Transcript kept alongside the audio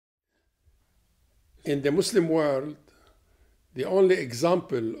In the Muslim world, the only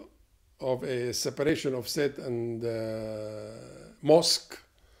example of a separation of state and mosque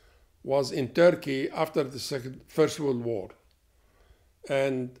was in Turkey after the First World War.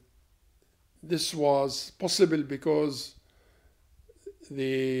 And this was possible because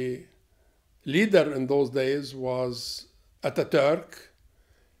the leader in those days was Ataturk,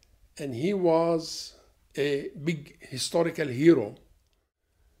 and he was a big historical hero.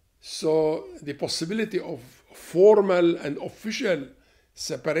 So the possibility of formal and official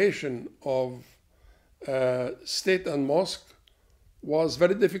separation of state and mosque was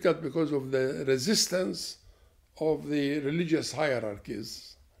very difficult because of the resistance of the religious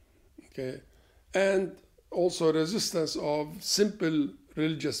hierarchies, okay, and also resistance of simple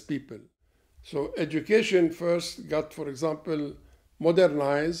religious people. So education first got, for example,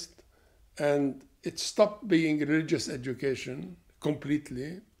 modernized, and it stopped being religious education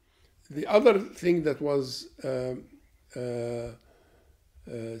completely. The other thing that was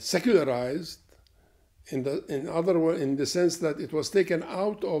secularized in the sense that it was taken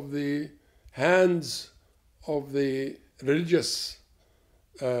out of the hands of the religious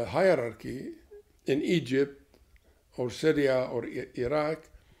hierarchy in Egypt or Syria or Iraq,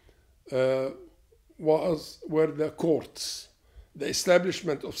 were the courts, the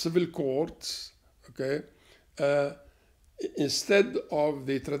establishment of civil courts, okay, instead of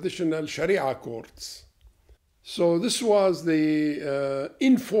the traditional Sharia courts. So this was the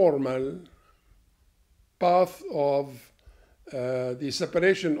informal path of the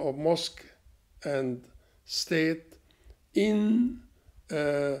separation of mosque and state in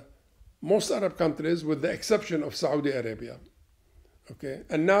most Arab countries, with the exception of Saudi Arabia, okay,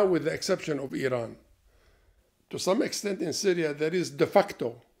 and now with the exception of Iran. To some extent in Syria there is de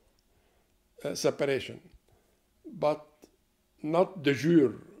facto separation, but not de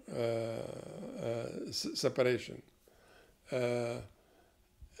jure separation.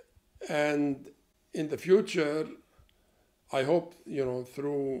 And in the future, I hope,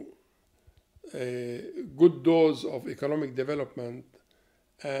 through a good dose of economic development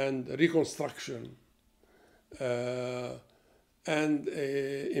and reconstruction and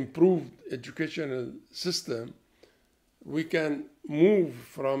an improved educational system, we can move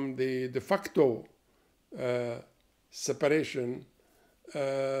from the de facto separation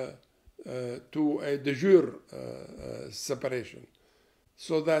to a de jure separation,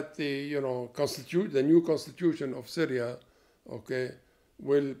 so that the new constitution of Syria, okay,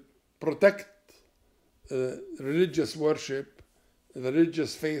 will protect religious worship, the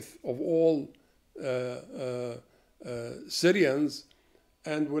religious faith of all Syrians,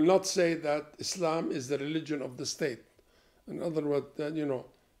 and will not say that Islam is the religion of the state. In other words,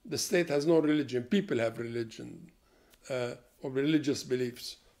 the state has no religion. People have religion or religious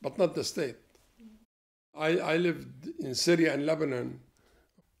beliefs, but not the state. I lived in Syria and Lebanon.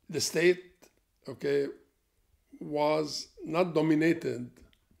 The state, okay, was not dominated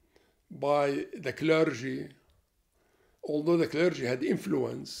by the clergy, although the clergy had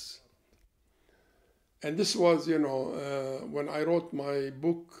influence. And this was, when I wrote my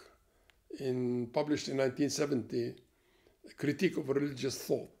book published in 1970, Critique of Religious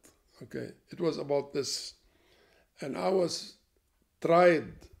Thought, okay, it was about this. And I was tried,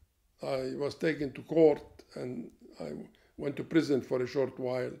 I was taken to court, and I went to prison for a short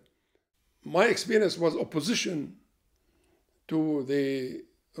while. My experience was opposition to the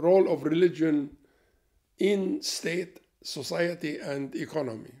role of religion in state, society, and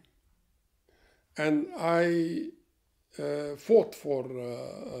economy. And I fought for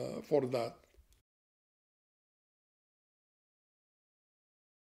that.